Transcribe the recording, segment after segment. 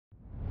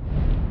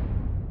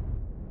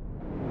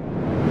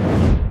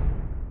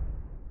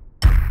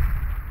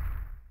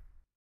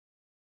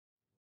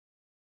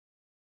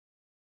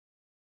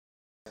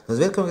Z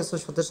Wielką Orkiestrą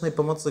Świątecznej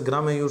Pomocy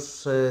gramy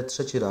już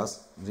trzeci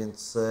raz,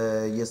 więc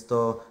jest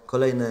to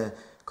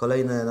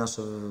kolejne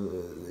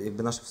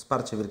nasze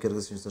wsparcie Wielkiej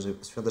Orkiestry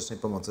Świątecznej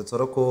Pomocy. Co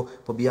roku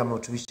pobijamy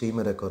oczywiście i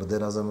my rekordy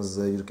razem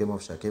z Jurkiem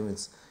Owsiakiem,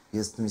 więc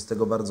jest mi z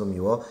tego bardzo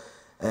miło.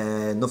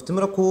 No w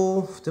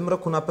tym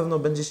roku na pewno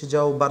będzie się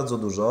działo bardzo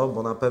dużo,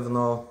 bo na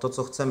pewno to,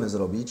 co chcemy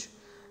zrobić,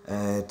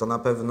 to na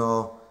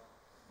pewno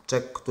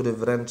czek, który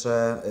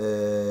wręczę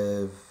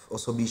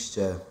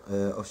osobiście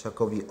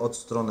Owsiakowi od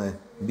strony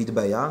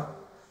BitBaya,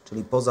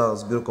 czyli poza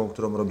zbiórką,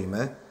 którą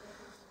robimy.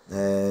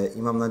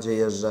 I mam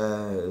nadzieję,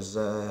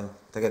 że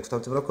tak jak w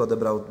tamtym roku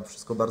odebrał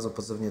wszystko bardzo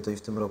pozytywnie, to i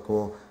w tym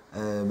roku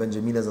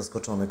będzie mile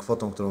zaskoczony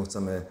kwotą, którą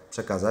chcemy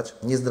przekazać.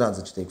 Nie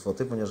zdradzę Ci tej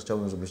kwoty, ponieważ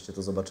chciałbym, żebyście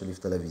to zobaczyli w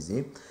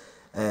telewizji.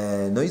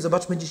 No i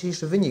zobaczmy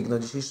dzisiejszy wynik. No,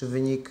 dzisiejszy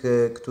wynik,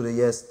 który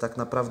jest tak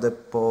naprawdę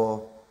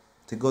po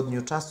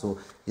tygodniu czasu,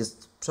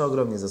 jest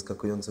przeogromnie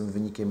zaskakującym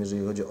wynikiem,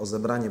 jeżeli chodzi o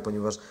zebranie,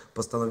 ponieważ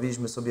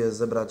postanowiliśmy sobie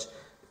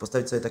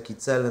postawić sobie taki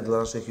cel dla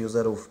naszych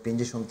userów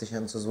 50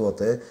 000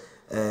 złotych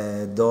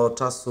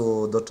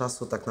do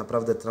czasu tak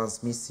naprawdę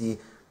transmisji,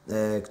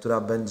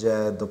 która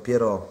będzie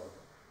dopiero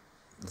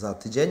za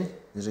tydzień,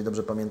 jeżeli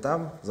dobrze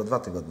pamiętam, za 2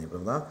 tygodnie,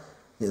 prawda?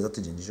 Nie, za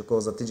tydzień, gdzieś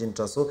około za tydzień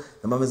czasu.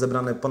 No mamy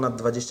zebrane ponad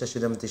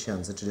 27 000,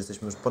 czyli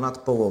jesteśmy już ponad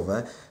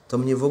połowę. To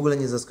mnie w ogóle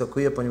nie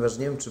zaskakuje, ponieważ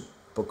nie wiem, czy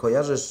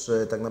kojarzysz,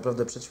 tak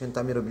naprawdę przed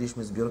świętami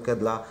robiliśmy zbiórkę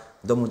dla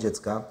Domu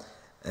Dziecka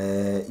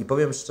i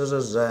powiem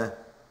szczerze, że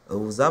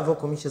łza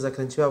wokół mi się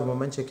zakręciła w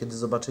momencie, kiedy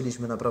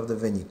zobaczyliśmy naprawdę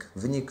wynik.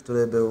 Wynik,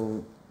 który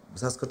był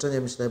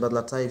zaskoczeniem, myślę, chyba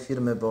dla całej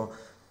firmy, bo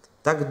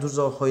tak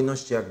dużo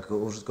hojności, jak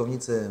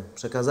użytkownicy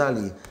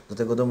przekazali do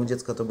tego Domu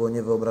Dziecka, to było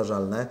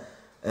niewyobrażalne.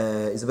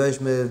 I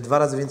zebraliśmy 2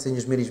 razy więcej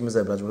niż mieliśmy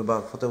zebrać, bo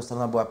chyba kwota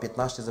ustalona była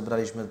 15,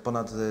 zebraliśmy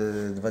ponad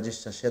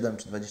 27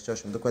 czy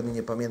 28, dokładnie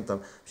nie pamiętam,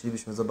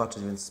 chcielibyśmy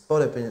zobaczyć, więc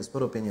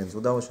sporo pieniędzy.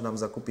 Udało się nam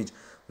zakupić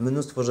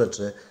mnóstwo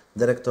rzeczy.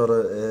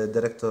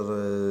 Dyrektor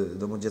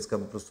Domu Dziecka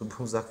po prostu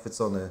był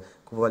zachwycony.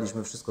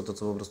 Kupowaliśmy wszystko to,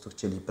 co po prostu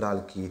chcieli,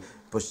 pralki,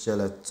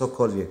 pościele,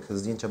 cokolwiek.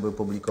 Zdjęcia były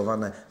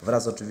publikowane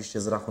wraz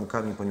oczywiście z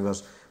rachunkami,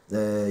 ponieważ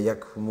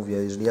jak mówię,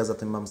 jeżeli ja za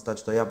tym mam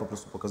stać, to ja po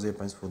prostu pokazuję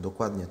Państwu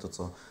dokładnie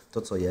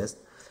to, co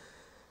jest.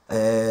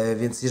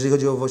 Więc jeżeli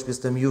chodzi o WOŚP,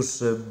 jestem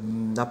już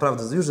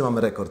naprawdę, już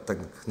mamy rekord tak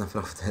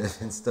naprawdę,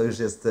 więc to już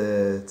jest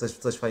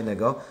coś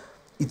fajnego.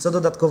 I co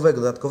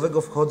dodatkowego?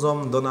 Dodatkowo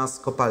wchodzą do nas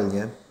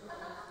kopalnie.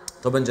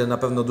 To będzie na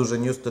pewno duży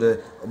news, który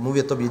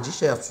mówię Tobie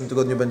dzisiaj, a w przyszłym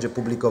tygodniu będzie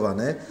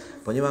publikowany,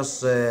 ponieważ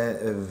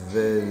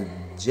w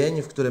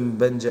dzień, w którym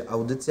będzie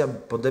audycja,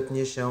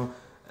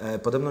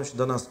 podepną się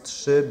do nas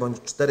 3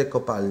 bądź 4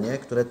 kopalnie,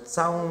 które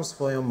całą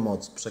swoją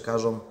moc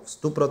przekażą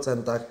w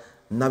 100%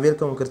 na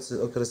Wielką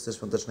Orkiestrę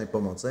Świątecznej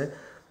Pomocy,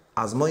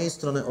 a z mojej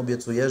strony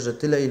obiecuję, że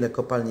tyle, ile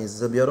kopalnie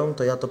zabiorą,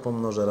 to ja to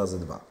pomnożę razy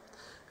 2.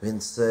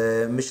 Więc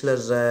myślę,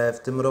 że w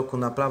tym roku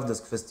naprawdę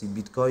z kwestii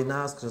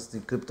bitcoina, z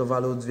kwestii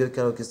kryptowalut,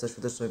 Wielka Orkiestra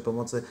Świątecznej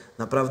Pomocy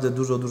naprawdę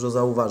dużo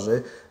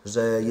zauważy,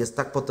 że jest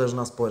tak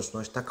potężna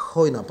społeczność, tak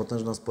hojna,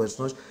 potężna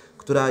społeczność,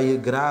 która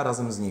gra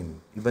razem z nim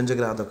i będzie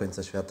grała do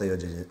końca świata i o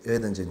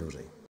jeden dzień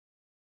dłużej.